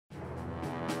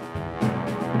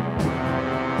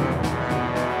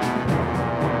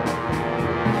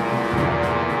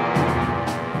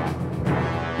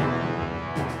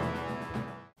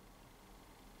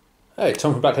Hey,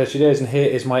 Tom from BlackToad Studios, and here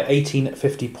is my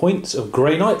 1850 points of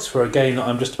Grey Knights for a game that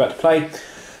I'm just about to play.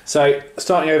 So,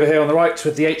 starting over here on the right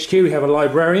with the HQ, we have a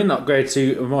Librarian upgraded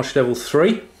to Martial Level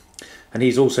 3. And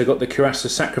he's also got the Cuirass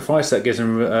of Sacrifice, that gives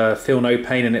him feel no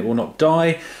pain and it will not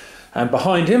die. And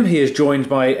behind him, he is joined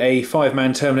by a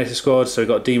 5-man Terminator squad, so we've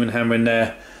got Demon Hammer in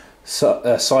there,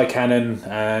 Psy Cannon,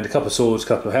 and a couple of swords, a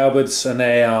couple of halberds, and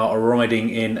they are riding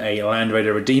in a Land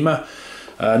Raider Redeemer.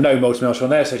 No multi-melter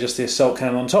on there, so just the Assault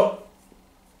Cannon on top.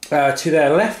 To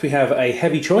their left, we have a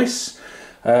heavy choice,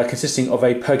 consisting of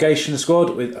a Purgation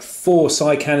squad with 4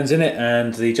 Psy Cannons in it,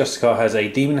 and the Justicar has a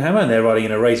Demon Hammer, and they're riding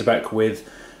in a Razorback with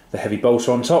the heavy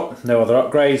bolter on top. No other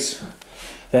upgrades.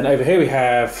 Then over here we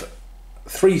have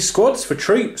 3 squads for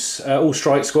troops, all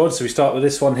strike squads. So we start with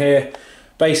this one here.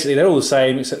 Basically they're all the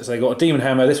same except they've got a Demon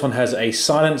Hammer, this one has a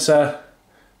Silencer,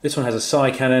 this one has a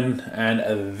Psy Cannon,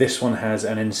 and this one has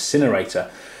an Incinerator.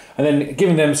 And then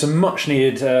giving them some much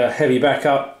needed heavy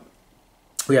backup,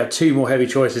 we have 2 more heavy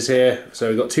choices here. So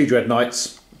we've got 2 Dread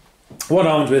Knights, one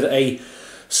armed with a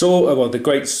sword, well, the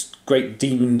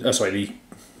the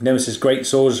Nemesis Great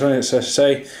Sword, so I should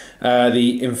say,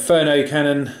 the Inferno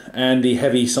Cannon and the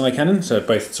heavy Psy Cannon, so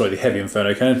both, sorry, the heavy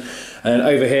Inferno Cannon. And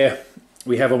over here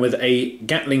we have one with a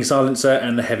Gatling Silencer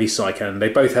and the heavy Psy Cannon. They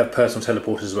both have personal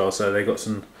teleporters as well, so they've got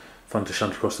some fun to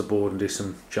shunt across the board and do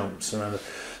some jumps around it.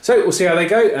 So we'll see how they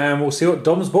go, and we'll see what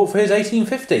Dom's bought for his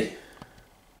 1850.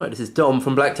 Right, this is Dom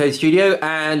from BlackToad Studio,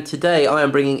 and today I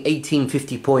am bringing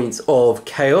 1850 points of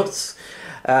Chaos.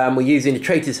 We're using the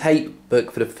Traitors Hate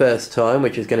book for the first time,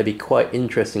 which is going to be quite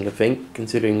interesting, I think,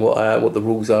 considering what the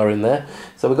rules are in there.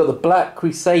 So we've got the Black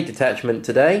Crusade detachment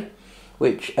today,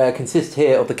 which consists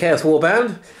here of the Chaos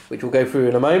Warband, which we'll go through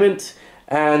in a moment,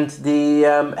 and the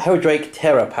Helldrake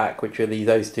Terror Pack, which are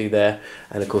those 2 there,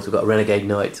 and of course we've got a Renegade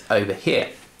Knight over here.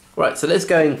 Right, so let's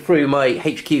go through my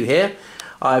HQ here.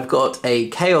 I've got a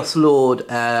Chaos Lord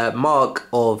Mark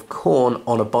of Khorne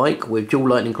on a bike with dual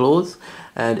lightning claws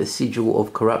and a Sigil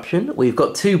of Corruption. We've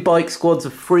got 2 bike squads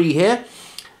of 3 here.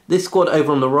 This squad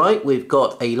over on the right, we've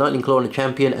got a Lightning Claw and a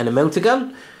Champion and a Melter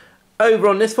Gun. Over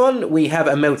on this one, we have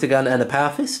a Melter Gun and a Power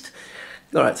Fist.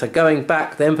 Alright, so going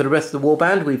back then for the rest of the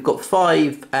warband, we've got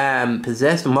 5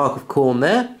 Possessed, a Mark of Khorne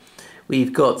there.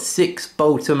 We've got 6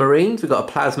 Bolter Marines, we've got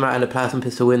a Plasma and a Plasma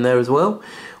Pistol in there as well.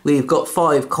 We've got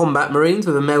 5 Combat Marines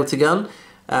with a Melter Gun.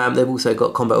 They've also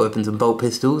got combat weapons and bolt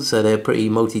pistols, so they're pretty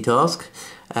multitask.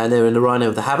 And they're in the Rhino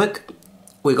of the Havoc.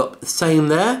 We've got the same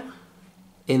there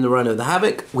in the Rhino of the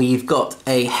Havoc. We've got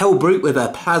a Hellbrute with a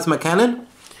Plasma Cannon.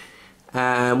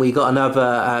 And we got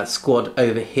another squad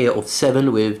over here of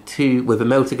 7 with a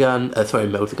Melter Gun,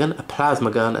 a Plasma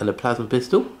Gun and a Plasma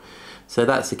Pistol. So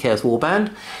that's the Chaos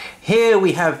Warband. Here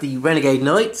we have the Renegade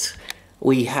Knight.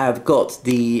 We have got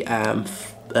the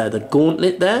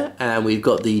Gauntlet there, and we've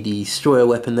got the Destroyer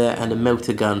weapon there, and a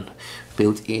Melter Gun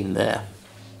built in there.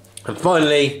 And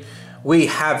finally, we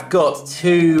have got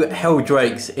 2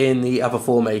 Helldrakes in the other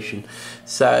formation.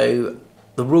 So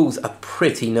the rules are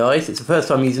pretty nice. It's the first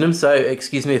time using them, so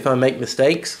excuse me if I make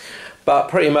mistakes. But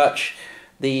pretty much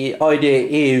the idea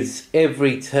is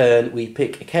every turn we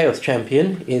pick a Chaos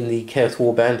Champion in the Chaos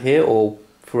Warband here, or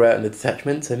throughout in the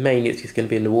detachment. So mainly it's just going to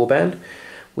be in the Warband.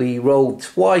 We roll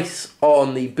twice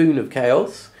on the Boon of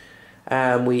Chaos,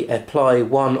 and we apply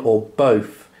 1 or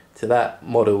both to that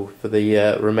model for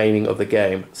the remaining of the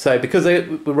game. So because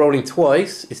we're rolling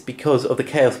twice, it's because of the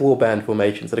Chaos Warband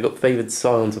formation. So they've got Favoured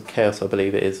Scions of Chaos, I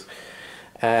believe it is.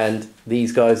 And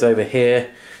these guys over here,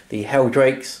 the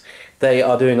Helldrakes, they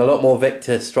are doing a lot more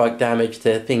vector strike damage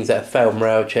to things that have failed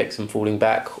morale checks and falling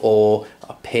back, or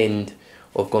are pinned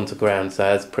or have gone to ground. So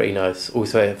that's pretty nice.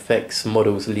 Also it affects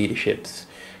models' leaderships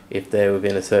if they're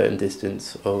within a certain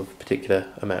distance of a particular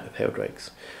amount of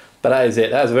Helldrakes. But that is it.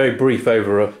 That was a very brief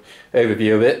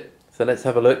overview of it. So let's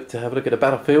have a look at the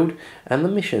battlefield and the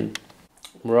mission.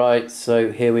 Right,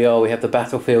 so here we are. We have the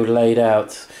battlefield laid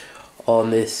out on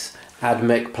this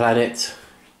Admech planet.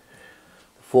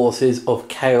 The forces of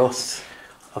Chaos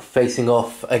are facing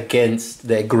off against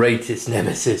their greatest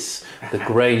nemesis, the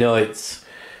Grey Knights.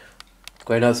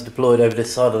 Grey Knights are deployed over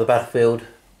this side of the battlefield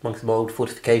amongst some old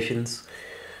fortifications,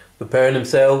 preparing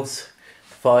themselves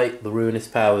to fight the ruinous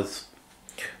powers.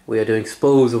 We are doing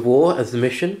Spoils of War as the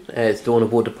mission. It's Dawn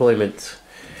of War deployment.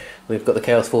 We've got the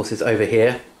Chaos Forces over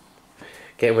here,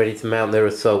 getting ready to mount their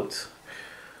assault.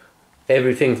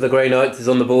 Everything for the Grey Knights is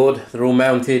on the board. They're all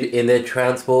mounted in their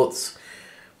transports,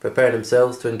 preparing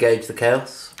themselves to engage the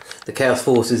Chaos. The Chaos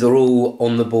Forces are all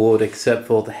on the board except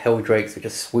for the Helldrakes, which are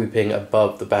swooping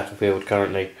above the battlefield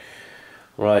currently.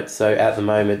 Right, so at the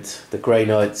moment the Grey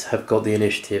Knights have got the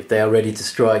initiative. They are ready to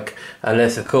strike,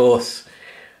 unless of course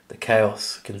the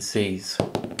Chaos can seize.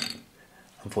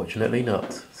 Unfortunately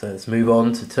not. So let's move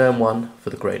on to turn 1 for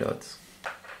the Grey Knights.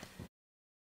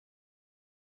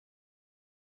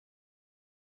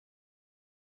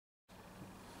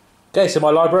 Okay, so my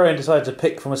librarian decided to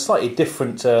pick from a slightly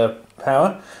different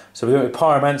power. So we went with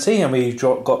Pyromancy, and we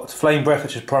got Flame Breath,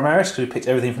 which is Primaris, because we picked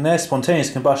everything from there.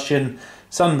 Spontaneous Combustion,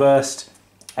 Sunburst,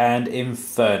 and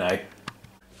Inferno.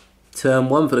 Turn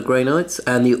 1 for the Grey Knights,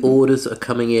 and the orders are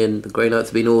coming in. The Grey Knights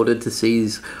have been ordered to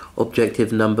seize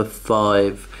objective number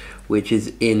 5, which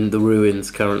is in the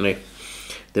ruins currently.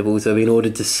 They've also been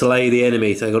ordered to slay the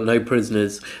enemy, so they've got no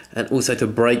prisoners, and also to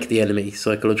break the enemy,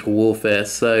 psychological warfare.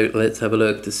 So let's have a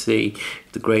look to see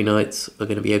if the Grey Knights are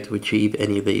going to be able to achieve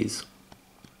any of these.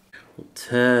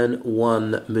 Turn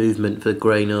 1 movement for the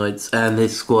Grey Knights, and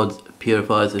this squad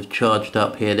purifiers have charged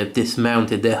up here. They've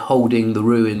dismounted, they're holding the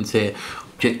ruins here.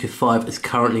 Objective 5 is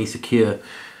currently secure.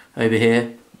 Over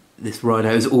here, this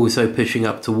Rhino is also pushing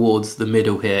up towards the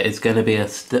middle here. It's going to be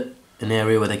an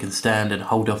area where they can stand and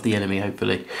hold off the enemy,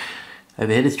 hopefully.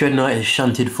 Over here, this Dread Knight has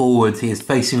shunted forwards. He is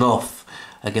facing off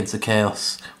against the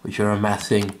Chaos, which are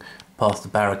amassing past the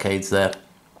barricades there.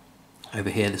 Over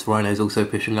here, this Rhino is also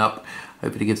pushing up,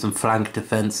 hoping to give some flank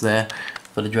defense there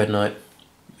for the Dread Knight,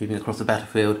 moving across the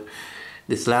battlefield.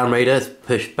 This Land Raider has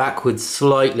pushed backwards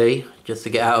slightly, just to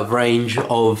get out of range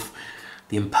of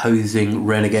the imposing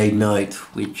Renegade Knight,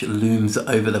 which looms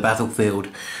over the battlefield.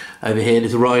 Over here,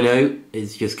 this Rhino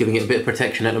is just giving it a bit of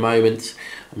protection at the moment.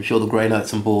 I'm sure the Grey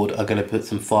Knights on board are going to put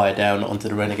some fire down onto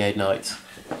the Renegade Knight.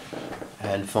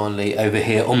 And finally, over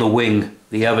here on the wing,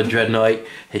 the other Dread Knight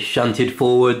has shunted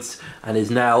forwards and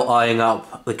is now eyeing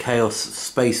up the Chaos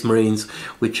Space Marines,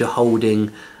 which are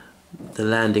holding the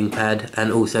landing pad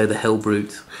and also the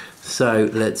Hellbrute. So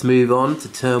let's move on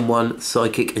to turn 1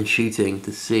 Psychic and Shooting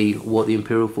to see what the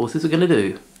Imperial forces are going to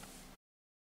do.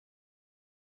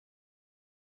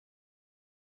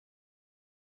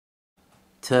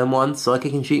 Turn 1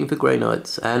 Psychic and Shooting for Grey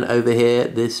Knights, and over here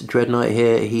this Dread Knight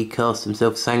here, he cast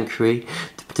himself Sanctuary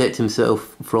to protect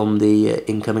himself from the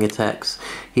incoming attacks.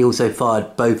 He also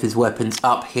fired both his weapons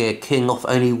up here, killing off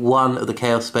only one of the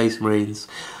Chaos Space Marines,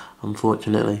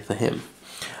 unfortunately for him.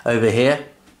 Over here,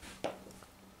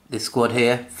 this squad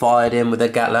here fired in with their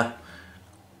Gatler,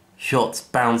 shots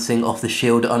bouncing off the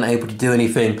shield, unable to do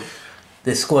anything.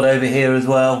 This squad over here as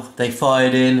well, they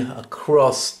fired in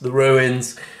across the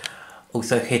ruins,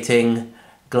 also hitting,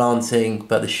 glancing,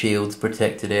 but the shields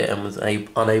protected it and was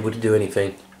unable to do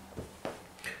anything.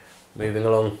 Moving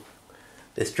along,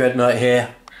 this Dread Knight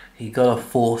here, he got a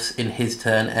force in his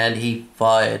turn and he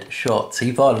fired shots.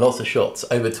 He fired lots of shots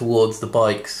over towards the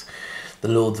bikes, the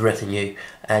Lord's retinue,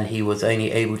 and he was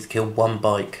only able to kill one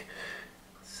bike.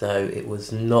 So it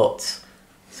was not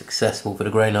successful for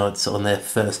the Grey Knights on their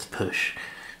first push.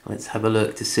 Let's have a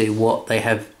look to see what they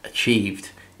have achieved,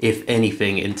 if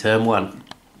anything, in turn 1.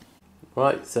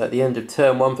 Right, so at the end of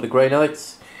turn 1 for the Grey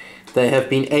Knights, they have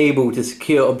been able to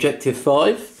secure objective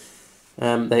 5.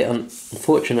 They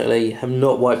unfortunately have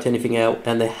not wiped anything out,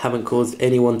 and they haven't caused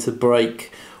anyone to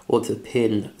break or to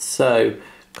pin. So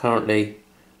currently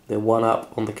they're 1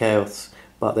 up on the Chaos,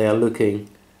 but they are looking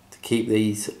to keep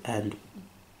these and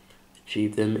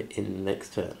achieve them in the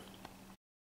next turn.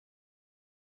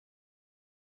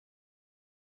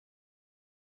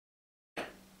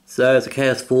 So as the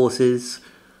Chaos forces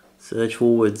surge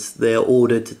forwards, they are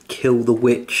ordered to kill the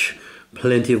witch.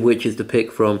 Plenty of witches to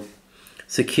pick from.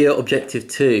 Secure objective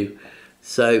 2,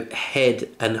 so head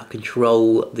and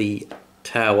control the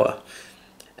tower.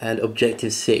 And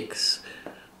objective 6,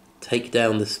 take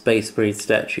down the Space Marine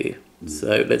statue.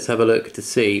 So let's have a look to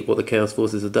see what the Chaos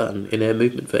forces have done in their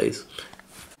movement phase.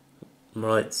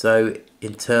 Right, so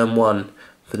in turn 1,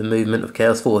 for the movement of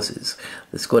Chaos forces,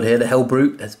 the squad here, the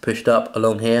Hellbrute, has pushed up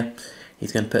along here.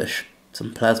 He's going to push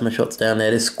some plasma shots down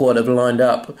there. This squad have lined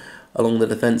up along the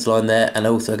defence line there and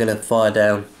also going to fire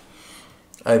down.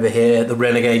 Over here, the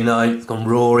Renegade Knight has gone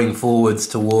roaring forwards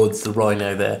towards the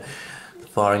Rhino there,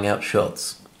 firing out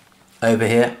shots. Over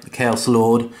here, the Chaos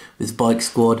Lord, this bike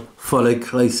squad, followed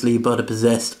closely by the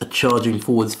Possessed, are charging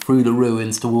forwards through the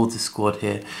ruins towards the squad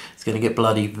here. It's going to get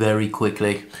bloody very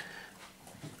quickly.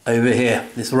 Over here,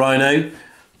 this Rhino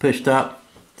pushed up,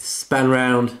 span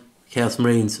round, Chaos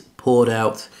Marines poured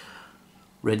out,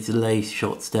 ready to lay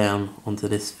shots down onto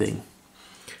this thing.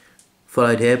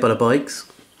 Followed here by the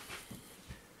bikes.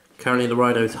 Currently the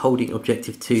Rhino is holding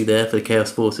objective 2 there for the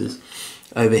Chaos forces.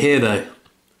 Over here though,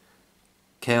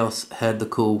 Chaos heard the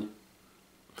call,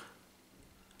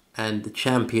 and the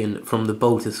champion from the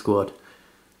Bolter squad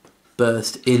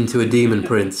burst into a Demon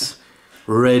Prince,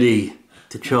 ready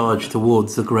to charge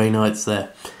towards the Grey Knights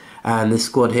there. And this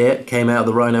squad here came out of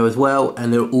the Rhino as well,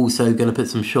 and they're also going to put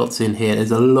some shots in here.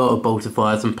 There's a lot of bolter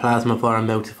fire, some plasma fire and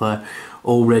melter fire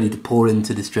all ready to pour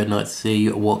into this Dreadnought to see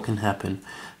what can happen.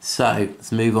 So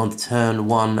let's move on to turn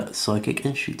 1, psychic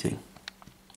and shooting.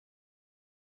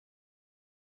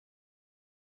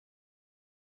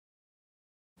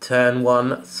 Turn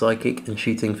 1, psychic and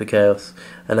shooting for Chaos.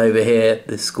 And over here,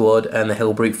 this squad and the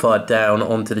Hellbrute fired down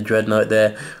onto the Dreadnought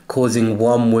there, causing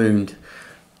 1 wound.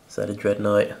 So the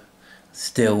Dreadnought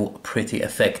still pretty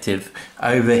effective.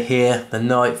 Over here, the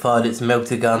Knight fired its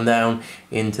melter gun down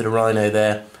into the Rhino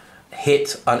there.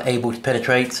 Hit, unable to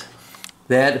penetrate.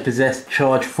 There, the possessed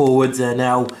charge forwards. They're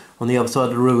now on the other side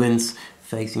of the ruins,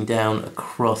 facing down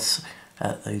across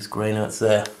at those Grey Knights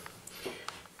there.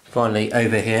 Finally,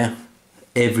 over here,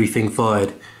 everything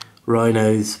fired.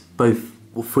 Rhinos, both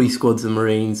 3 squads of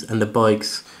Marines and the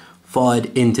bikes fired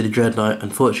into the Dreadnought.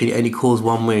 Unfortunately, only caused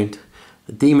 1 wound.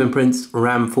 The Demon Prince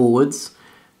ran forwards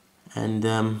and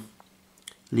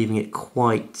leaving it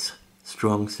quite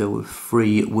strong still with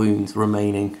 3 wounds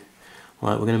remaining.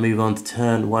 Right, we're going to move on to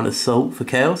turn 1, assault for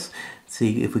Chaos.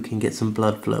 See if we can get some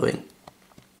blood flowing.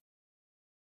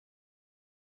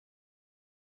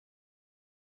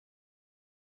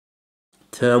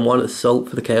 Turn 1, assault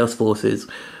for the Chaos Forces.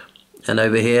 And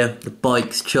over here, the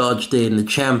bikes charged in. The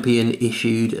champion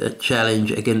issued a challenge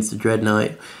against the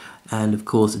Dreadnought. And of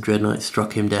course, the Dreadnought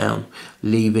struck him down,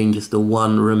 leaving just the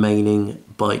 1 remaining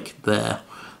bike there.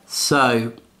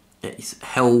 So, he's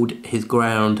held his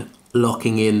ground,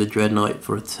 locking in the Dreadnought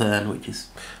for a turn, which is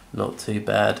not too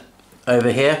bad.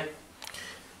 Over here,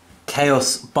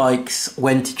 Chaos bikes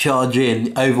went to charge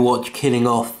in, Overwatch killing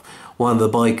off one of the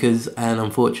bikers, and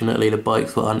unfortunately the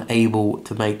bikes were unable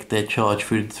to make their charge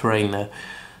through the terrain there.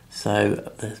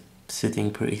 So they're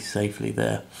sitting pretty safely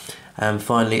there. And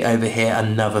finally over here,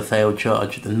 another failed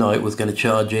charge. The Knight was going to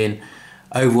charge in.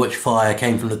 Overwatch fire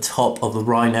came from the top of the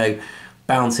Rhino,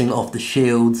 bouncing off the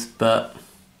shields, but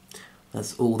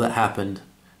that's all that happened.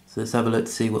 So let's have a look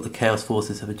to see what the Chaos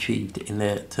Forces have achieved in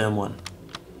their turn 1.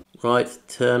 Right,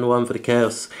 turn 1 for the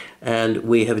Chaos, and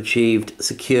we have achieved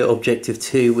secure objective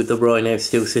 2 with the Rhino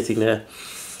still sitting there.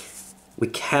 We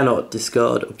cannot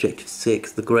discard objective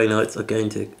 6. The Grey Knights are going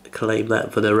to claim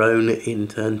that for their own in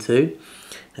turn 2.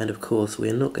 And of course we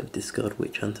are not going to discard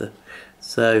Witch Hunter.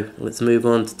 So let's move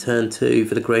on to turn 2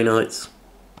 for the Grey Knights.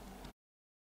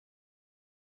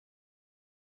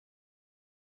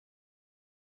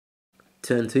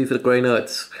 Turn 2 for the Grey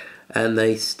Knights, and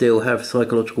they still have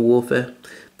psychological warfare.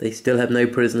 They still have no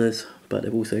prisoners, but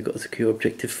they've also got a secure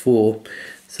objective 4.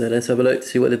 So let's have a look to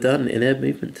see what they've done in their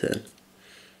movement turn.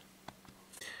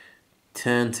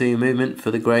 Turn 2 movement for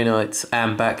the Grey Knights,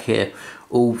 and back here,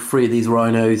 all 3 of these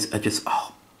Rhinos are just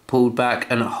pulled back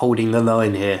and holding the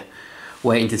line here,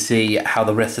 waiting to see how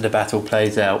the rest of the battle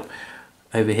plays out.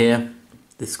 Over here,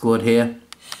 this squad here,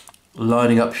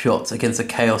 lining up shots against a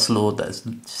Chaos Lord that's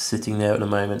sitting there at the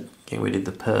moment, getting ready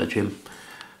to purge him.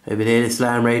 Over here, this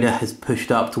Land Raider has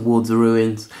pushed up towards the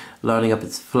ruins, lining up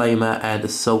its flamer and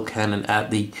assault cannon at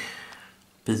the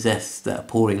possessed that are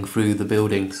pouring through the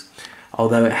buildings.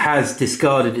 Although it has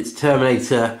discarded its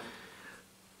Terminator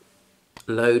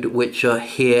load, which are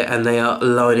here, and they are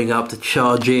lining up to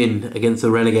charge in against the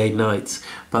Renegade Knights.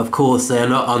 But of course they are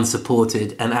not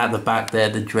unsupported, and at the back there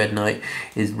the Dreadnought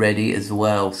is ready as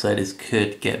well, so this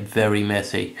could get very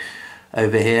messy.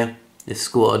 Over here, this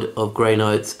squad of Grey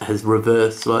Knights has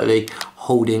reversed slightly,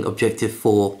 holding objective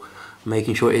 4,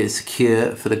 making sure it is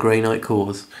secure for the Grey Knight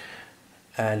cause.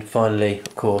 And finally,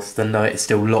 of course, the Knight is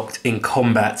still locked in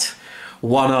combat,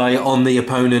 one eye on the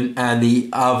opponent and the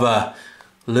other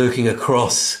looking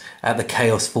across at the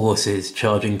Chaos Forces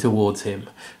charging towards him.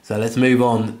 So let's move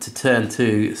on to turn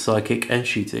 2, psychic and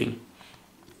shooting.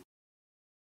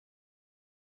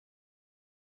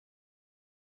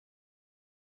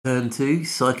 Turn 2,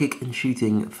 psychic and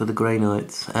shooting for the Grey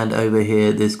Knights, and over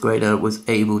here this Grey Knight was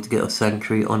able to get a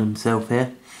sanctuary on himself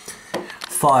here.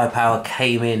 Firepower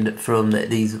came in from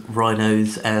these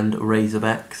Rhinos and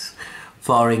Razorbacks,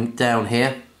 firing down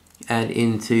here and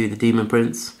into the Demon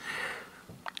Prince.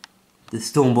 The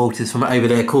Storm Bolters from over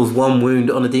there caused 1 wound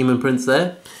on the Demon Prince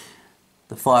there.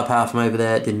 The firepower from over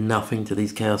there did nothing to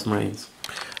these Chaos Marines.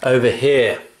 Over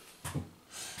here,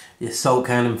 the assault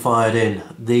cannon fired in.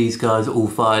 These guys all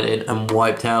fired in and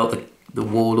wiped out the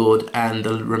Warlord and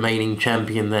the remaining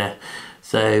champion there.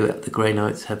 So the Grey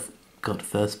Knights have got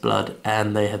first blood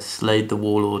and they have slayed the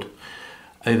Warlord.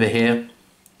 Over here,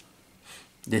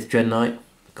 this Dread Knight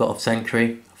got off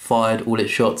Sanctuary, fired all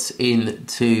its shots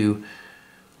into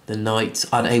the Knights,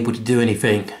 unable to do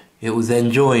anything. It was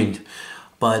then joined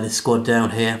by the squad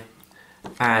down here,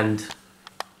 and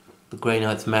The Grey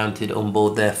Knights mounted on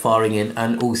board there, firing in,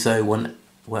 and also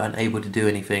were unable to do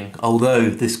anything. Although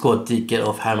this squad did get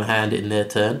off hammer-handed in their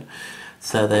turn,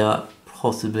 so they are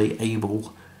possibly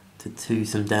able to do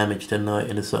some damage to Knight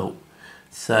in Assault.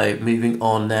 So moving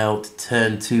on now to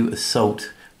turn 2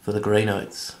 Assault for the Grey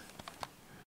Knights.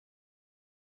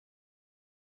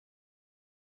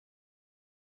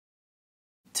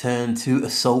 Turn 2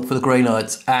 Assault for the Grey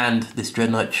Knights, and this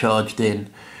Dread Knight charged in,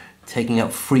 taking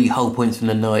out 3 hull points from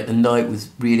the Knight. The Knight was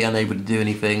really unable to do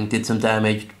anything, did some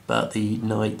damage, but the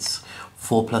Knight's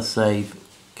 4+ save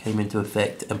came into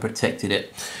effect and protected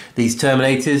it. These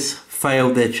Terminators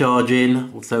failed their charge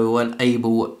in, so weren't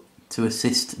able to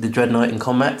assist the Dread Knight in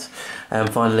combat.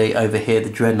 And finally over here, the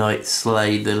Dread Knight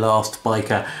slayed the last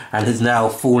biker and has now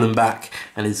fallen back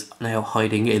and is now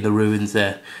hiding in the ruins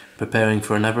there, preparing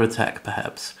for another attack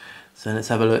perhaps. So let's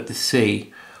have a look to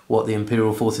see what the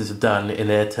Imperial forces have done in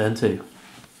their turn 2.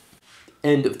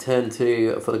 End of turn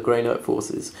 2 for the Grey Knight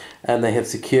forces, and they have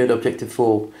secured objective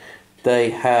 4.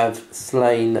 They have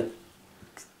slain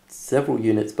several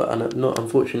units, but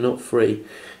unfortunately not 3.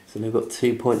 So they've got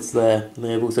 2 points there. And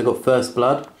they've also got First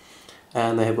Blood,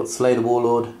 and they have got Slay the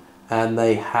Warlord, and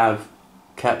they have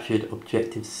captured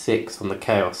objective 6 on the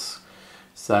Chaos.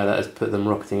 So that has put them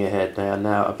rocketing ahead. They are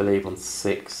now, I believe, on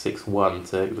 6-1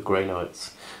 to the Grey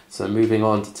Knights. So moving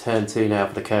on to turn 2 now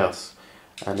for the Chaos,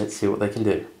 and let's see what they can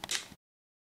do.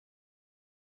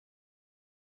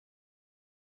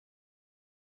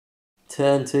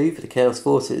 Turn 2 for the Chaos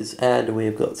forces, and we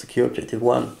have got secure objective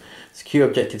 1, secure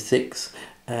objective 6,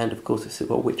 and of course we've still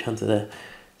got Witch Hunter there.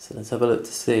 So let's have a look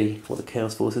to see what the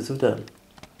Chaos forces have done.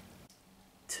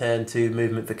 Turn 2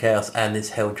 movement for Chaos, and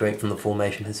this Helldrake from the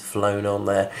formation has flown on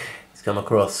there. He's come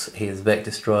across, he has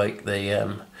Vector Strike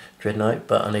the Dread Knight,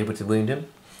 but unable to wound him.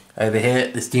 Over here,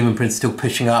 this Demon Prince is still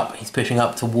pushing up. He's pushing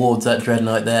up towards that Dread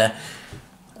Knight there.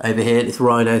 Over here, this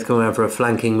Rhino is coming around for a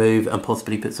flanking move and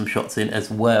possibly put some shots in as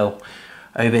well.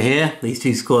 Over here, these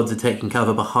 2 squads are taking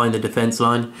cover behind the defence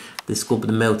line. This squad with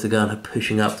the Melter Gun are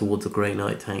pushing up towards the Grey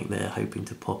Knight tank there, hoping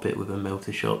to pop it with a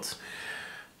melter shot.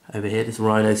 Over here, this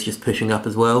Rhino is just pushing up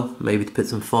as well, maybe to put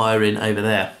some fire in over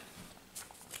there.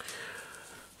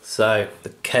 So, the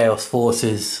Chaos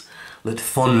forces looked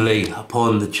fondly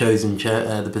upon the chosen,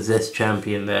 the possessed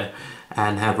champion there,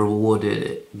 and have rewarded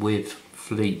it with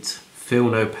Fleet, Feel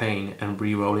No Pain, and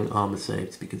re-rolling armor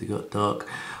saves because he got Dark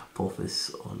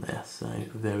Apophis on there. So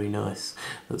very nice.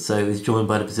 So he's joined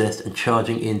by the possessed and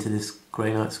charging into this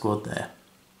Grey Knight squad there.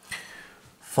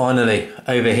 Finally,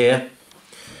 over here,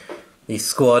 the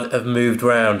squad have moved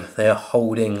round. They are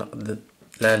holding the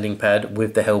landing pad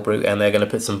with the Hellbrute, and they're going to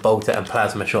put some bolter and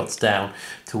plasma shots down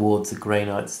towards the Grey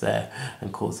Knights there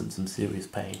and cause them some serious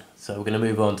pain. So we're going to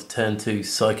move on to turn 2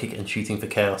 Psychic and Shooting for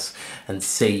Chaos and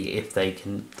see if they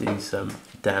can do some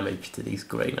damage to these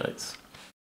Grey Knights.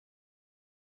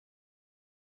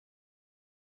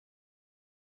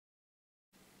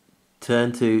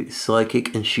 Turn 2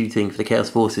 Psychic and Shooting for the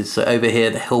Chaos forces. So over here,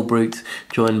 the Hellbrute,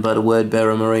 joined by the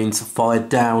Wordbearer Marines, fired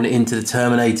down into the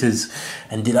Terminators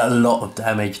and did a lot of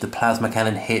damage. The plasma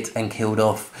cannon hit and killed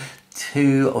off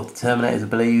 2 of the Terminators, I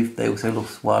believe. They also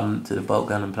lost 1 to the bolt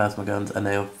gun and plasma guns, and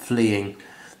they are fleeing.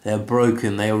 They are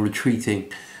broken. They are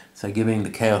retreating. So giving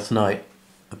the Chaos Knight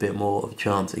a bit more of a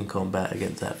chance in combat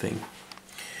against that thing.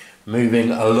 Moving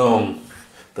along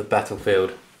the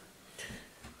battlefield.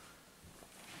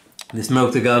 This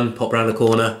Melter Gun popped round the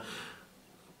corner,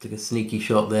 took a sneaky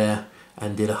shot there,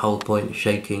 and did a hull point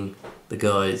shaking the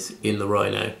guys in the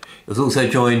Rhino. It was also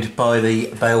joined by the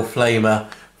Bale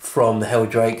Flamer from the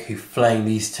Helldrake, who flamed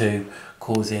these 2,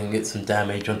 causing some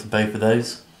damage onto both of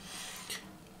those.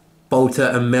 Bolter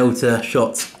and Melter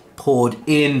shots poured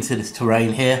into this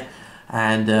terrain here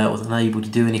and was unable to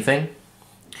do anything.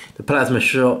 The plasma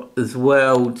shot as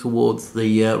well towards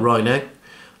the Rhino,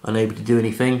 unable to do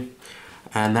anything.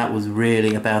 And that was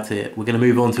really about it. We're going to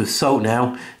move on to Assault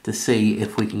now to see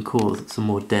if we can cause some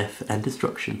more death and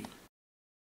destruction.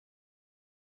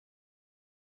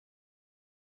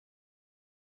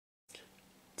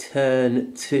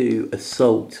 Turn 2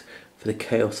 Assault for the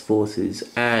Chaos forces,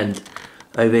 and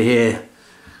over here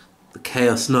the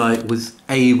Chaos Knight was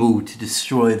able to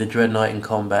destroy the Dread Knight in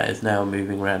combat. Is now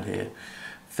moving around here,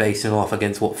 facing off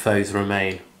against what foes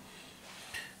remain.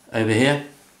 Over here,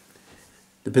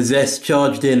 the Possessed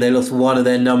charged in. They lost 1 of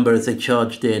their number as they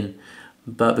charged in,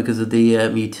 but because of the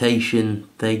mutation,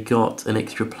 they got an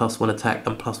extra +1 attack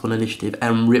and +1 initiative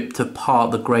and ripped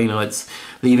apart the Grey Knights,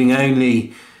 leaving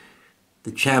only the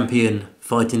champion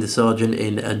fighting the Sergeant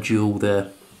in a duel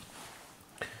there.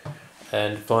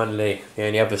 And finally, the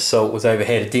only other assault was over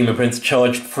here. The Demon Prince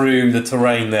charged through the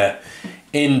terrain there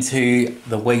into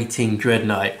the waiting Dread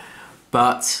Knight.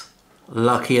 But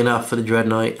lucky enough for the Dread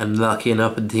Knight and lucky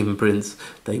enough for the Demon Prince,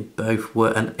 they both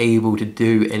were unable to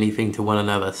do anything to one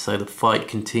another. So the fight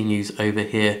continues over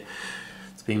here.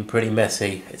 It's been pretty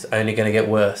messy. It's only going to get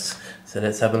worse. So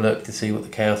let's have a look to see what the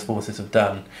Chaos Forces have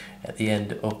done at the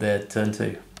end of their turn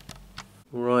 2.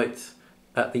 Right,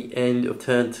 at the end of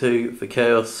turn 2 for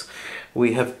Chaos,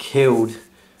 we have killed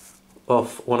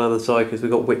off one of the Psychers. We've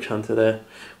got Witch Hunter there.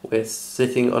 We're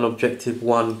sitting on objective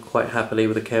 1 quite happily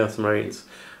with the Chaos Marines,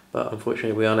 but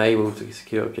unfortunately we're unable to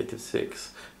secure objective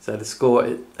 6. So the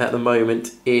score at the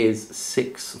moment is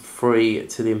 6-3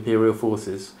 to the Imperial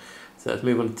Forces. So let's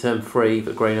move on to turn 3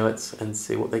 for Grey Knights and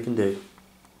see what they can do.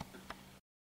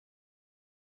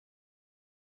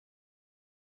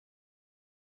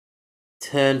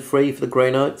 Turn 3 for the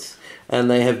Grey Knights,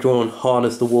 and they have drawn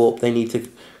Harness the Warp. They need to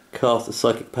cast a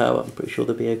Psychic Power. I'm pretty sure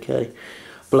they'll be okay.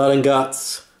 Blood and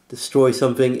Guts, destroy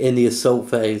something in the assault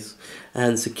phase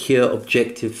and secure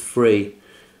objective 3,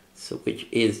 so which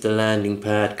is the landing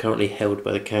pad currently held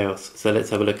by the Chaos. So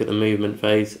let's have a look at the movement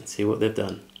phase and see what they've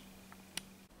done.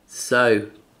 So,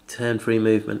 turn 3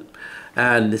 movement,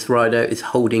 and this Rhino is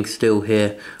holding still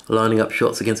here, lining up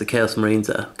shots against the Chaos Marines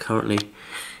that are currently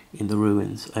in the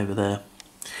ruins over there.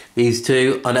 These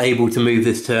two unable to move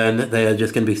this turn. They are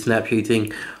just going to be snap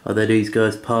shooting, although these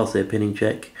guys pass their pinning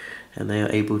check and they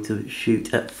are able to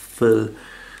shoot at full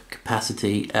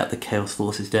capacity at the Chaos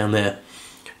Forces down there.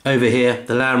 Over here,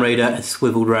 the Land Raider has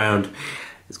swiveled round.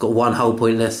 It's got 1 hull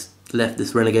point left,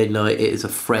 this Renegade Knight. It is a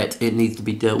threat. It needs to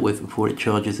be dealt with before it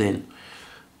charges in.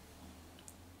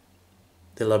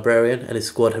 The Librarian and his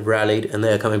squad have rallied and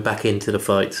they are coming back into the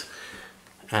fight.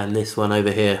 And this one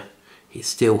over here, he's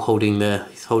still holding there.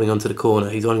 He's holding onto the corner.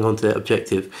 He's holding onto that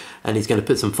objective, and he's going to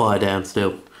put some fire down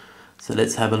still. So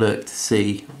let's have a look to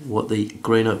see what the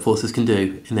Grey Knight Forces can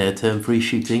do in their turn 3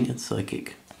 shooting and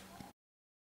psychic.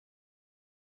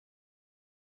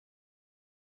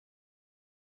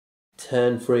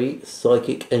 Turn 3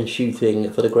 psychic and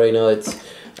shooting for the Grey Knights,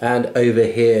 and over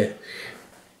here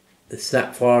the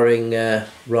snap firing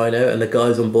Rhino and the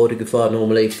guys on board who can fire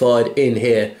normally fired in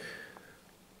here,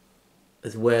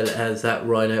 as well as that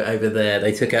Rhino over there.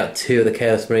 They took out 2 of the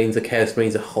Chaos Marines. The Chaos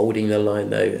Marines are holding their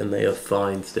line though, and they are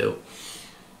fine still.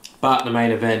 But the main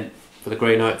event for the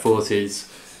Grey Knight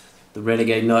Forces, the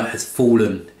Renegade Knight has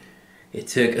fallen. It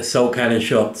took assault cannon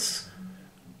shots,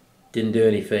 didn't do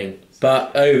anything.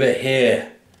 But over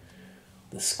here,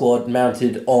 the squad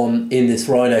mounted on in this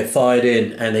Rhino fired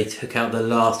in, and they took out the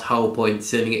last hull point,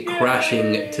 sending it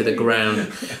crashing to the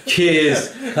ground. Cheers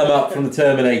come up from the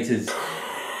Terminators.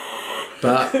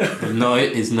 But the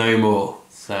Knight is no more,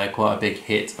 so quite a big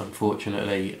hit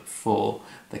unfortunately for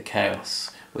the Chaos.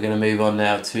 We're going to move on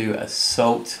now to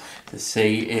Assault to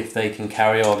see if they can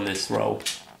carry on this role.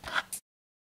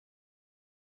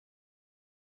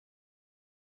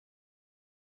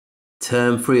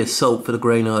 Turn 3 Assault for the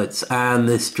Grey Knights, and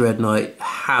this Dread Knight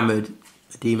hammered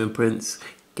the Demon Prince,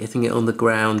 getting it on the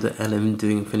ground and him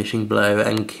doing a finishing blow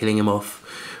and killing him off.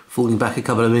 Falling back a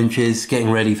couple of inches,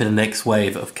 getting ready for the next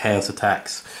wave of Chaos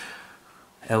attacks.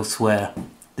 Elsewhere,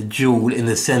 the duel in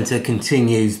the centre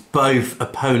continues, both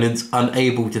opponents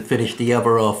unable to finish the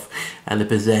other off, and the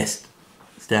Possessed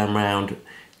stand round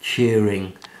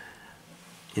cheering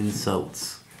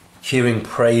insults, cheering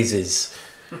praises.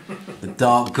 The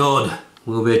Dark God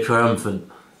will be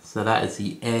triumphant. So that is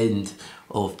the end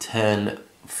of turn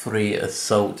 3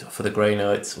 Assault for the Grey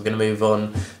Knights. We're going to move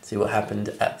on to see what happened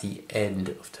at the end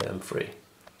of turn 3.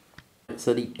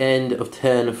 So the end of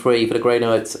turn 3 for the Grey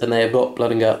Knights, and they have got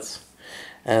Blood and Guts,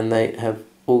 and they have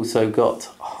also got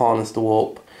Harness the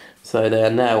Warp. So they are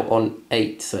now on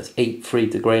 8, so it's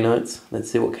 8-3 to Grey Knights. Let's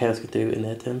see what Chaos could do in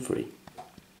their turn 3.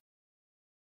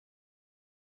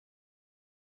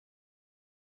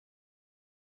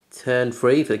 Turn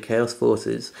 3 for the Chaos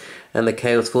Forces, and the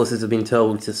Chaos Forces have been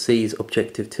told to seize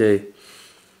Objective 2.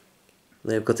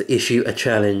 They've got to issue a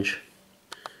challenge.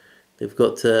 They've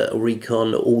got to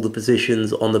recon all the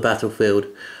positions on the battlefield,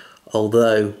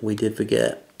 although we did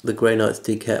forget the Grey Knights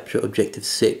did capture Objective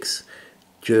 6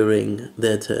 during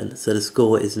their turn. So the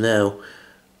score is now,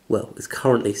 well, it's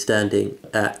currently standing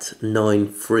at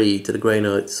 9-3 to the Grey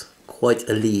Knights. Quite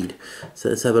a lead. So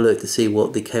let's have a look to see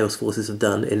what the Chaos Forces have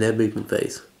done in their movement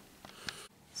phase.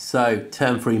 So,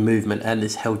 turn 3 movement, and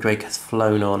this Helldrake has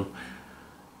flown on.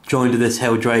 Joined with this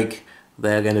Helldrake,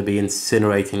 they're going to be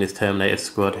incinerating this Terminator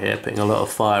squad here, putting a lot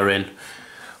of fire in.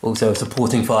 Also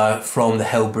supporting fire from the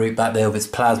Hellbrute back there with its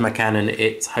plasma cannon.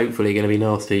 It's hopefully going to be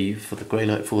nasty for the Grey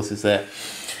Knight Forces there.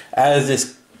 As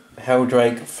this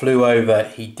Helldrake flew over,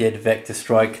 he did vector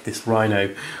strike this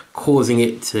Rhino, causing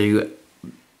it to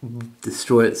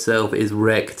destroy itself. It is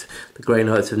wrecked. The Grey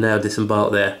Knights have now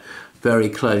disembarked there, very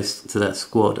close to that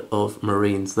squad of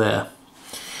Marines there.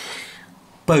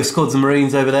 Both squads of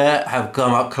Marines over there have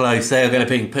come up close. They are going to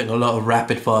be putting a lot of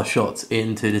rapid fire shots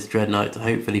into this Dreadnought to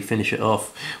hopefully finish it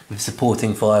off with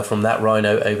supporting fire from that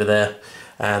Rhino over there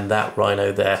and that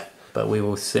Rhino there. But we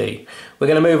will see. We're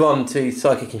going to move on to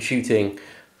Psychic and Shooting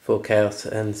for Chaos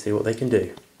and see what they can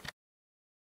do.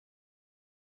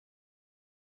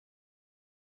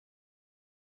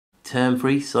 Turn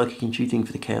 3, Psychic and Shooting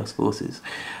for the Chaos Forces.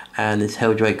 And this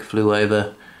Helldrake flew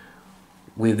over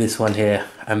with this one here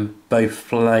and both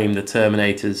flamed the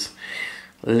Terminators,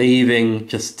 leaving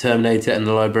just the Terminator and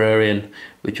the Librarian,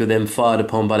 which were then fired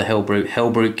upon by the Hellbrute.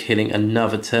 Hellbrute killing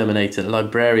another Terminator. The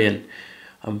Librarian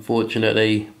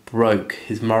unfortunately broke.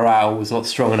 His morale was not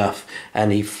strong enough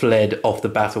and he fled off the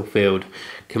battlefield.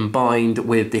 Combined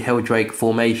with the Helldrake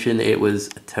formation, it was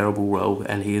a terrible roll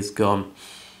and he is gone.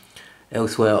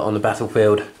 Elsewhere on the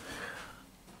battlefield,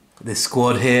 this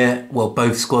squad here, well,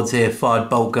 both squads here fired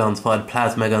bolt guns, fired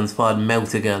plasma guns, fired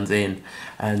melter guns in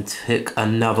and took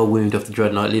another wound off the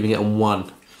Dreadnought, leaving it on 1.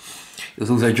 It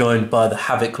was also joined by the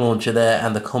Havoc launcher there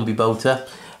and the Combi Bolter,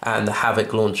 and the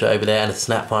Havoc launcher over there and a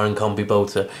Snapfire and Combi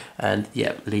Bolter, and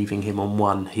yeah, leaving him on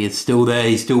 1. He is still there,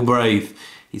 he's still brave.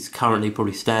 He's currently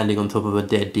probably standing on top of a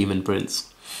dead Demon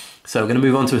Prince. So we're going to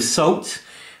move on to Assault,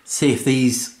 see if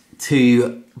these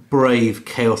two brave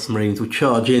Chaos Marines will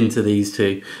charge into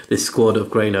this squad of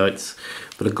Grey Knights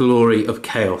for the glory of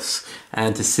Chaos,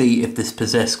 and to see if this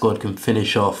possessed squad can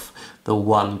finish off the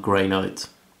one Grey Knight.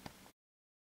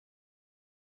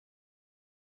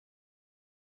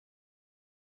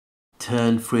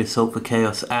 Turn 3 Assault for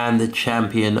Chaos, and the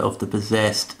champion of the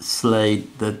possessed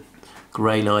slayed the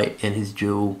Grey Knight in his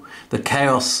duel. The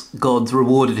Chaos gods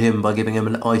rewarded him by giving him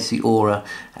an icy aura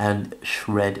and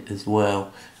shred as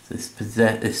well. This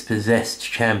possessed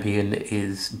champion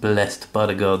is blessed by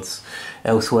the gods.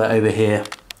 Elsewhere over here,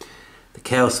 the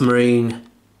Chaos Marine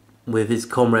with his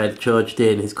comrade charged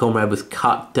in. His comrade was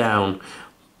cut down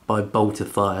by bolter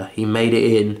fire. He made it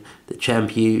in. The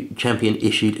champion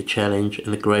issued a challenge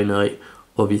and the Grey Knight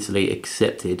obviously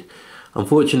accepted.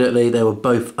 Unfortunately, they were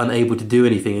both unable to do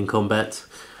anything in combat,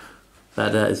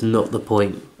 but that is not the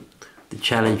point. The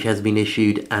challenge has been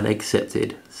issued and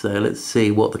accepted. So let's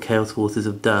see what the Chaos Forces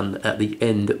have done at the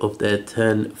end of their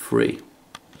turn 3.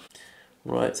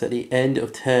 Right, so at the end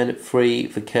of turn 3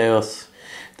 for Chaos,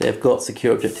 they have got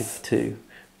secure objective 2.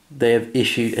 They have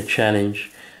issued a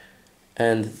challenge,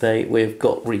 and we've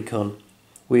got recon.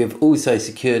 We have also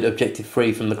secured objective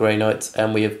 3 from the Grey Knights,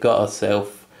 and we have got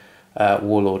ourselves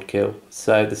Warlord kill.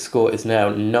 So the score is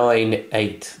now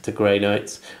 9-8 to Grey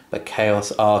Knights, but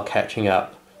Chaos are catching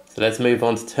up. So let's move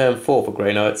on to turn 4 for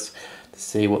Grey Knights to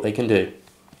see what they can do.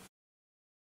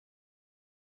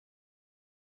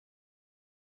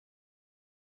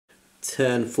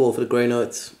 Turn 4 for the Grey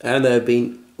Knights, and they have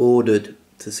been ordered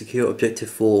to secure objective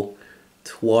 4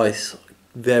 twice.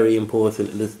 Very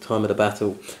important at this time of the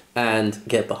battle, and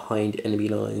get behind enemy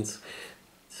lines.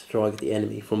 Strike the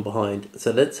enemy from behind.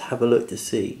 So let's have a look to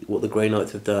see what the Grey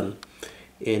Knights have done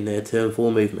in their turn 4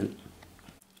 movement.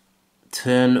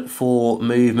 Turn 4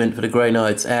 movement for the Grey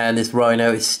Knights, and this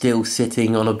Rhino is still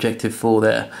sitting on objective 4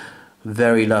 there.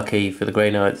 Very lucky for the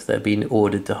Grey Knights, they've been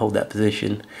ordered to hold that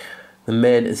position. The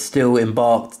men are still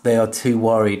embarked, they are too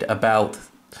worried about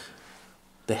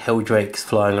the Helldrakes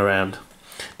flying around.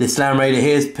 This Land Raider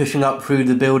here is pushing up through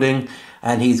the building,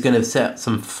 and he's going to set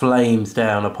some flames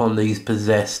down upon these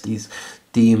possessed, these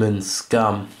demon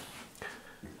scum.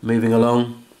 Moving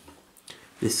along,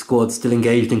 this squad still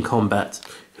engaged in combat.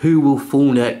 Who will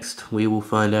fall next? We will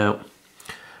find out.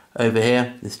 Over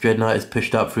here, this Dreadnought has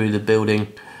pushed up through the building,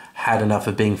 had enough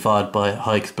of being fired by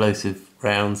high explosive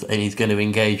rounds, and he's going to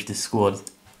engage this squad,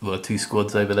 well, 2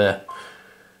 squads over there.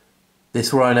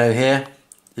 This Rhino here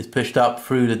is pushed up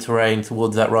through the terrain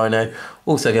towards that Rhino.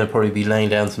 Also going to probably be laying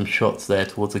down some shots there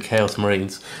towards the Chaos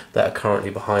Marines that are currently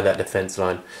behind that defence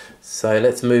line. So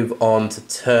let's move on to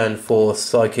turn 4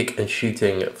 Psychic and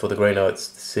Shooting for the Grey Knights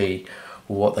to see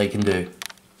what they can do.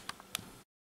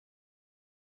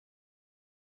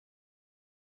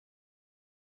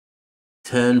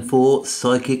 Turn 4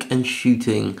 Psychic and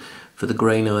Shooting for the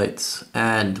Grey Knights,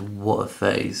 and what a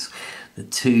phase. The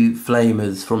 2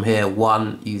 flamers from here,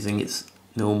 one using its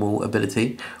normal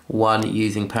ability, one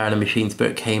using Power and Machine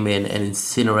Spirit, came in and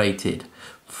incinerated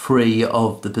 3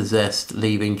 of the possessed,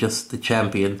 leaving just the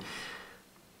champion.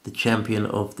 The champion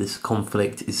of this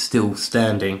conflict is still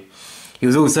standing. He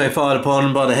was also fired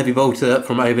upon by the heavy bolter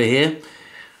from over here,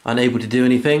 unable to do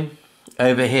anything.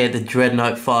 Over here the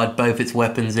Dreadnought fired both its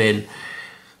weapons in.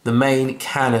 The main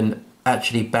cannon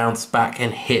actually bounced back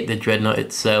and hit the Dreadnought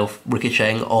itself,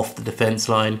 ricocheting off the defence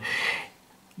line.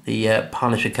 The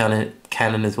Punisher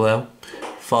cannon as well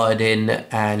fired in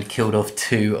and killed off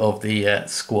 2 of the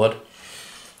squad.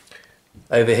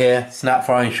 Over here, snap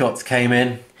firing shots came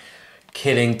in,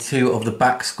 killing 2 of the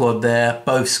back squad there.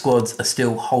 Both squads are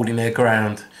still holding their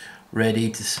ground, ready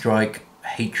to strike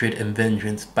hatred and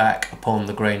vengeance back upon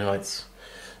the Grey Knights.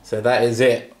 So that is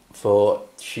it for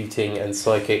shooting and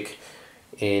psychic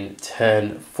in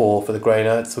turn 4 for the Grey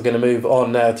Knights. We're going to move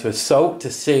on now to assault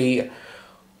to see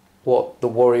what the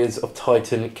Warriors of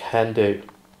Titan can do.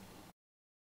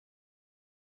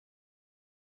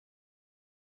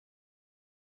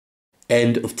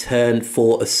 End of turn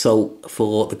 4 assault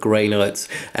for the Grey Knights,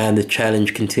 and the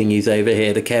challenge continues over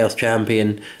here. The Chaos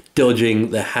Champion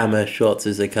dodging the hammer shots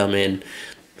as they come in,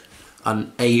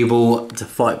 unable to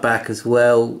fight back as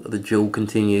well. The duel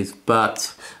continues,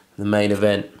 but the main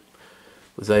event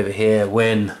was over here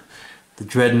when the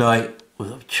Dreadnought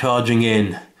was charging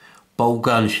in. Bolt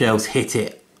gun shells hit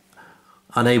it,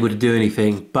 unable to do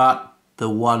anything, but the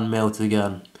one melter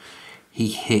gun he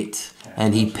hit,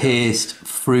 and he pierced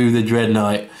through the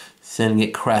Dreadnought, sending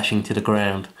it crashing to the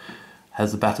ground.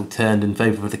 Has the battle turned in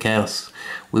favour of the Chaos?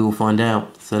 We will find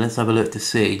out. So let's have a look to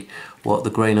see what the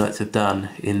Grey Knights have done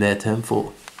in their turn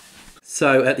 4.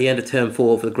 So at the end of turn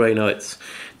 4 for the Grey Knights,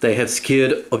 they have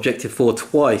secured objective 4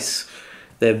 twice.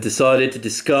 They have decided to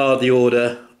discard the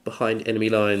order behind enemy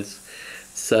lines.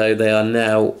 So they are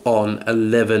now on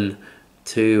 11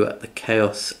 to the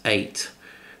Chaos 8.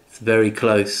 It's very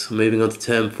close. Moving on to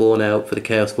turn 4 now for the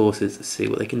Chaos Forces to see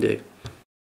what they can do.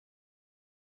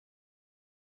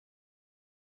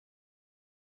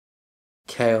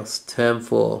 Chaos turn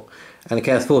 4, and the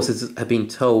Chaos Forces have been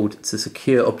told to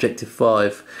secure objective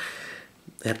 5.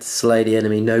 They have to slay the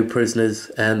enemy, no prisoners,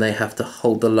 and they have to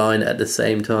hold the line at the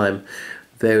same time.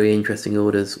 Very interesting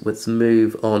orders. Let's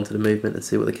move on to the movement and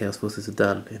see what the Chaos Forces have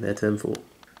done in their turn 4.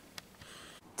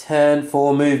 Turn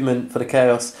 4 movement for the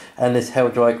Chaos, and this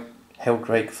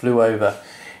Helldrake flew over.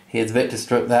 He has vector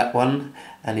struck that one,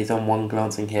 and he's on 1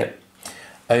 glancing hit.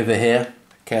 Over here,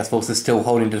 Chaos Forces still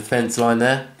holding the defence line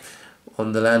there.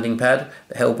 On the landing pad,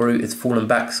 the Hellbrute is fallen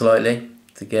back slightly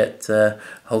to get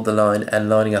hold the line and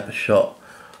lining up a shot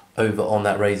over on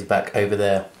that Razorback over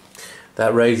there.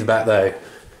 That Razorback though,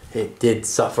 it did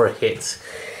suffer a hit.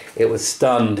 It was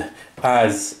stunned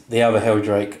as the other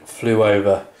Helldrake flew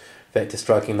over, vector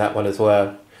striking that one as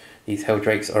well. These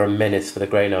Helldrakes are a menace for the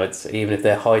Grey Knights. Even if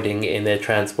they're hiding in their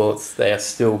transports, they are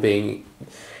still being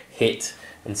hit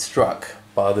and struck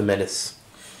by the menace.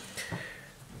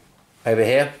 Over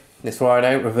here, this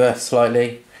Rhino reversed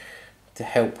slightly to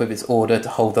help with its order to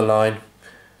hold the line,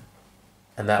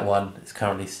 and that one is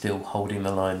currently still holding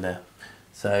the line there.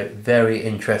 So very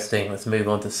interesting. Let's move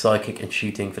on to psychic and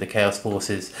shooting for the Chaos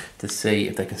Forces to see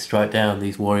if they can strike down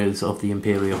these Warriors of the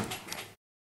Imperial.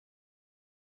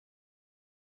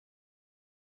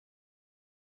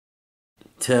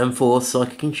 Turn 4,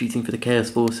 psychic and shooting for the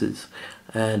Chaos Forces,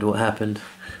 and what happened?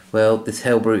 Well, this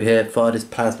Hellbrute here fired his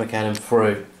plasma cannon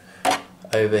through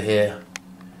over here,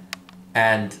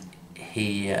 and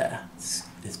his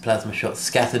plasma shot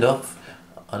scattered off,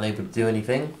 unable to do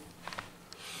anything.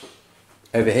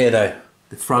 Over here though,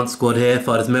 the front squad here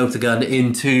fired his melter gun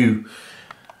into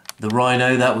the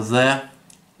Rhino that was there.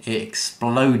 It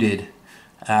exploded,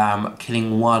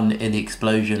 killing 1 in the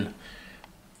explosion.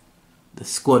 The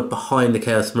squad behind the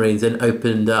Chaos Marines then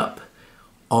opened up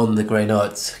on the Grey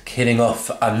Knights, killing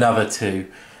off another 2.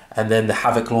 And then the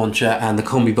Havoc Launcher and the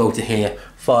Combi Bolter here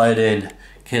fired in,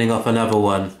 killing off another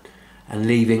 1 and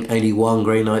leaving only 1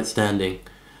 Grey Knight standing.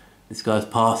 This guy's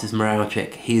passed his morale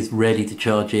check. He is ready to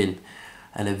charge in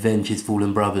and avenge his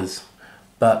fallen brothers.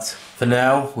 But for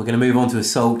now, we're going to move on to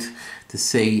Assault to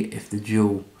see if the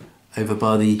duel over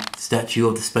by the statue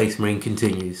of the Space Marine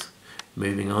continues.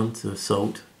 Moving on to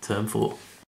Assault, turn 4.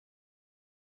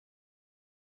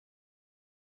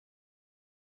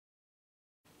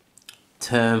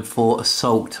 Turn 4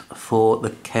 assault for the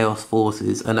Chaos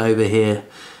Forces, and over here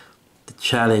the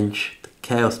challenge, the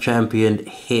Chaos Champion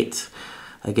hit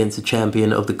against the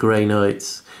champion of the Grey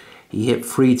Knights. He hit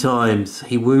 3 times,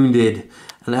 he wounded,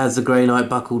 and as the Grey Knight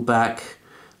buckled back,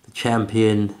 the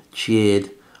champion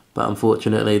cheered, but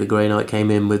unfortunately the Grey Knight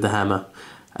came in with the hammer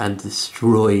and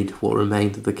destroyed what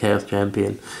remained of the Chaos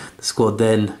Champion. The squad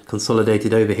then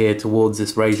consolidated over here towards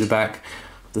this Razorback,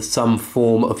 some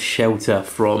form of shelter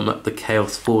from the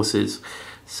Chaos Forces.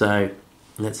 So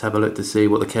let's have a look to see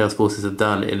what the Chaos Forces have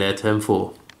done in their turn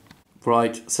 4.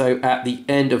 Right, so at the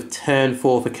end of turn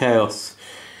 4 for Chaos,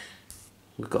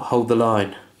 we've got hold the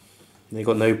line. They've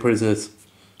got no prisoners,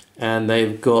 and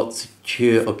they've got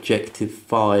secure objective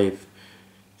 5.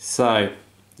 So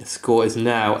the score is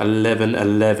now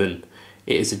 11-11.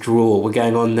 It is a draw. We're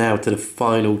going on now to the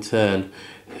final turn.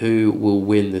 Who will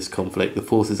win this conflict? The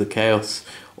forces of chaos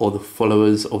or the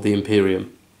followers of the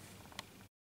Imperium?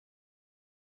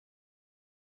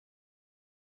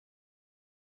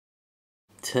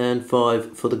 Turn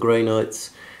 5 for the Grey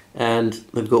Knights, and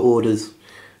they've got orders.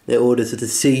 Their orders are to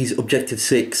seize objective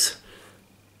 6,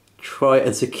 try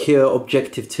and secure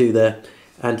objective 2 there,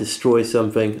 and destroy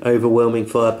something. Overwhelming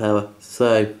firepower.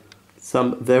 So,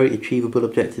 some very achievable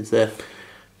objectives there.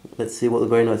 Let's see what the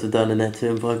Grey Knights have done in their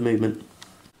turn 5 movement.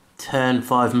 Turn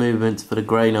 5 movements for the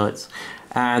Grey Knights,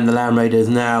 and the Land Raider is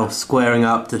now squaring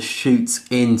up to shoot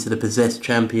into the possessed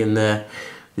champion there.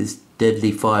 This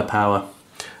deadly firepower.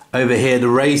 Over here, the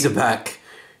Razorback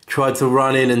tried to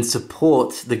run in and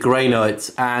support the Grey Knights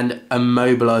and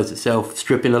immobilise itself,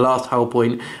 stripping the last hull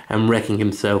point and wrecking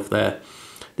himself there.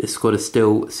 This squad is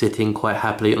still sitting quite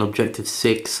happily on objective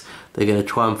 6. They're going to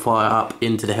try and fire up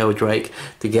into the Helldrake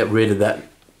to get rid of that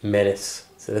menace.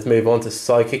 So let's move on to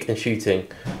Psychic and Shooting,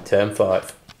 turn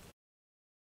 5.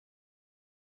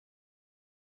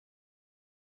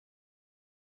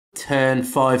 Turn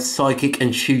 5 Psychic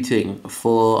and Shooting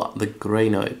for the Grey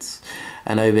Knights.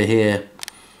 And over here,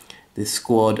 this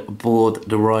squad aboard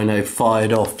the Rhino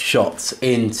fired off shots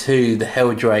into the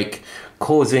Helldrake,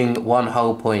 causing 1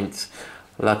 hull point.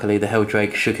 Luckily, the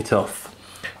Helldrake shook it off.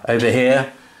 Over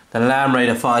here, the Land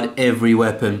Raider fired every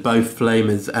weapon, both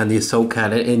flamers and the assault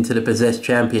cannon, into the possessed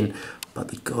champion. But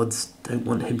the gods don't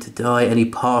want him to die, and he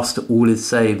passed all his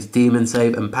saves, demon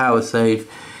save and power save.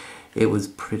 It was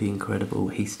pretty incredible.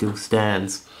 He still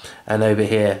stands. And over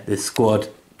here, this squad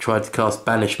tried to cast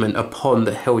banishment upon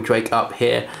the Helldrake up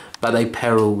here, but they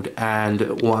perilled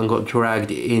and one got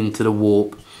dragged into the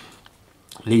warp,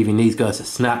 leaving these guys to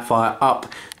snap fire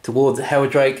up towards the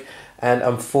Helldrake and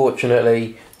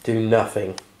unfortunately do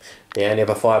nothing. The only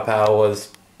other firepower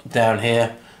was down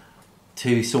here.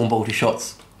 2 Stormbolter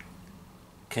shots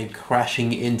came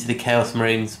crashing into the Chaos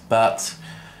Marines, but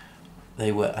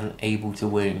they were unable to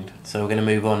wound. So we're going to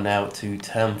move on now to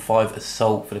turn 5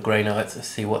 assault for the Grey Knights to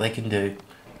see what they can do.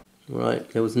 Right,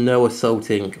 there was no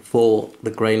assaulting for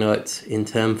the Grey Knights in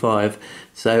turn 5.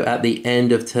 So at the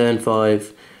end of turn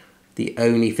 5, the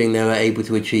only thing they were able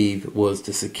to achieve was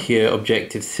to secure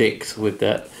objective 6 with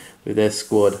their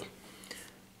squad.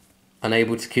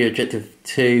 Unable to secure objective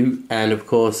 2, and of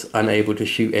course unable to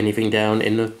shoot anything down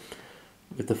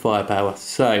with the firepower.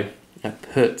 So that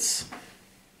puts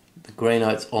the Grey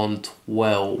Knights on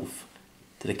 12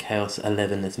 to the Chaos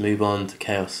 11. Let's move on to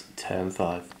Chaos turn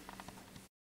 5.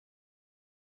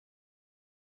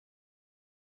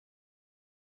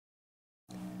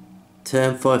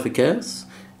 Turn 5 for Chaos,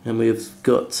 and we've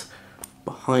got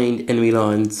behind enemy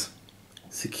lines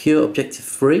secure objective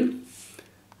 3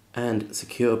 and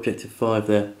secure objective 5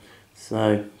 there.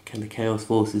 So can the Chaos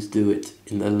forces do it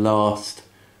in the last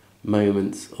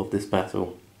moments of this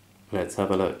battle? Let's have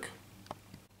a look.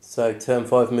 So turn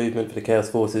 5 movement for the Chaos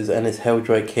forces, and this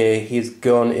Helldrake here, he's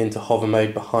gone into hover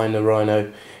mode behind the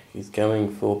Rhino. He's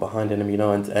going for behind enemy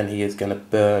lines, and he is going to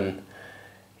burn,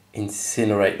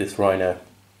 incinerate this Rhino.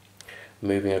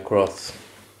 Moving across.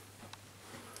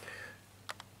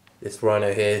 This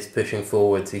Rhino here is pushing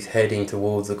forwards. He's heading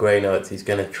towards the Grey Knights. He's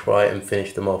going to try and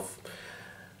finish them off.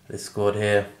 This squad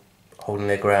here, holding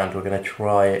their ground. We're going to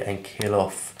try and kill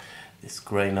off this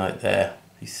Grey Knight there.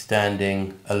 He's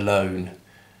standing alone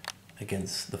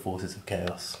against the forces of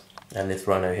chaos. And this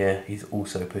Rhino here, he's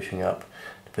also pushing up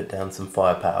to put down some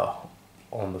firepower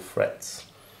on the threats.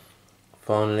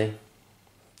 Finally,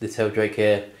 this Helldrake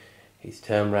here, he's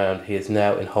turned round. He is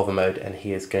now in hover mode, and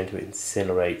he is going to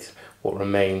incinerate what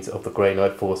remains of the Grey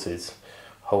Knight forces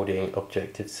holding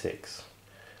objective 6.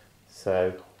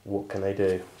 So what can they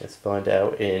do? Let's find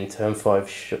out in turn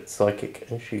 5 Psychic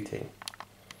and Shooting.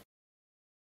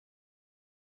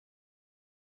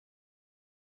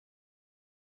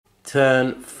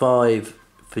 Turn 5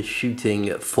 for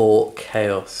Shooting for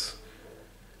Chaos,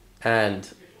 and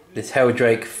this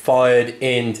Helldrake fired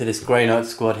into this Grey Knight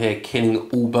squad here, killing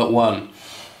all but one.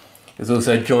 He was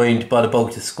also joined by the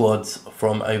Bolter squads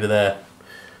from over there.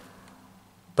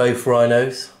 Both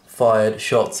Rhinos fired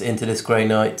shots into this Grey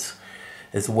Knight,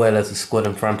 as well as the squad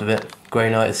in front of it. Grey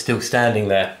Knight is still standing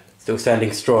there, still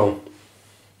standing strong.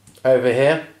 Over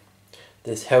here,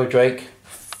 this Helldrake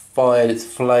fired its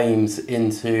flames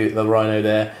into the Rhino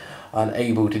there,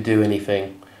 unable to do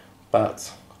anything.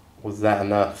 But was that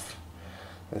enough?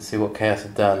 Let's see what Chaos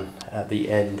have done at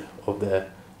the end of their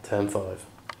turn 5.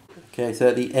 Okay, so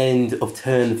at the end of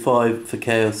turn 5 for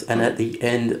Chaos, and at the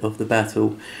end of the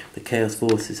battle, the Chaos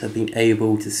forces have been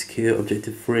able to secure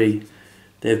Objective 3.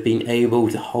 They've been able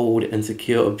to hold and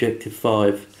secure Objective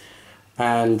 5,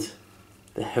 and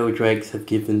the Helldrakes have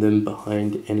given them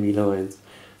behind enemy lines.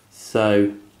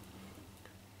 So,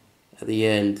 at the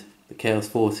end, the Chaos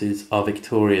forces are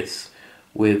victorious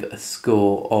with a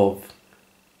score of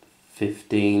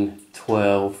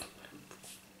 15-12.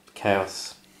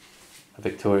 Chaos are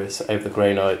victorious over the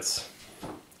Grey Knights.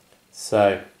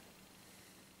 So,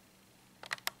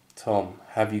 Tom,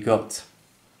 have you got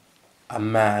a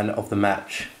man of the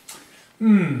match?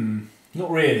 Not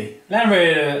really. Land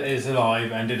Raider is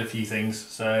alive and did a few things,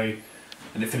 so,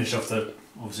 and it finished off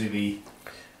obviously the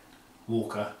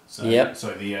Walker. So, yep.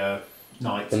 Sorry, the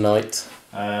Knight. The Knight.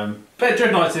 But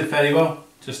Dread Knights did fairly well.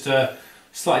 Just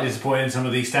slightly disappointed in some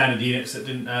of the standard units that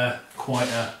didn't quite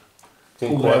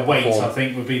pull their weight. I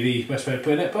think would be the best way of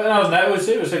putting it. But other than that,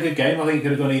 it was a good game. I think it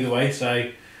could have gone either way,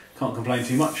 so can't complain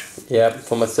too much. Yeah,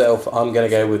 for myself, I'm going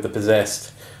to go with the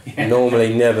Possessed. Yeah.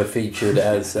 Normally never featured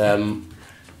as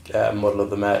model of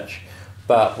the match,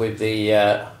 but with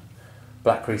the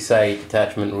Black Crusade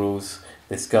detachment rules,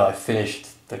 this guy finished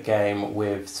the game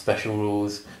with special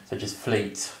rules such as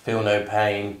Fleet, Feel No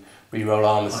Pain, Reroll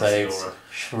Armor Saves,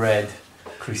 Shred,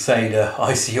 Crusader,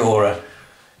 Icy Aura.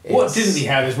 What didn't he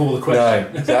have is more the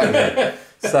question. No,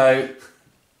 exactly. So,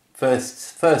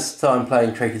 first time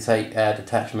playing Traitors Hate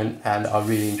detachment, and I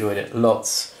really enjoyed it.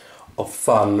 Lots of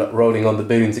fun rolling on the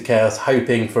boons of Chaos,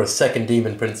 hoping for a second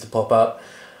Demon Prince to pop up.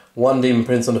 One Demon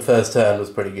Prince on the first turn was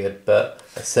pretty good, but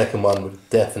a second one would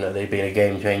definitely be a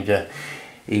game changer,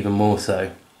 even more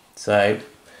so. So,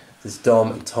 this is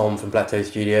Dom and Tom from BlackToad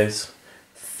Studios.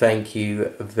 Thank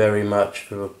you very much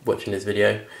for watching this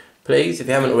video. Please, if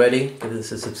you haven't already, give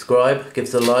us a subscribe, give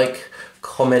us a like,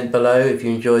 comment below if you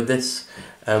enjoyed this,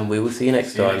 and we will see you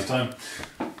next time.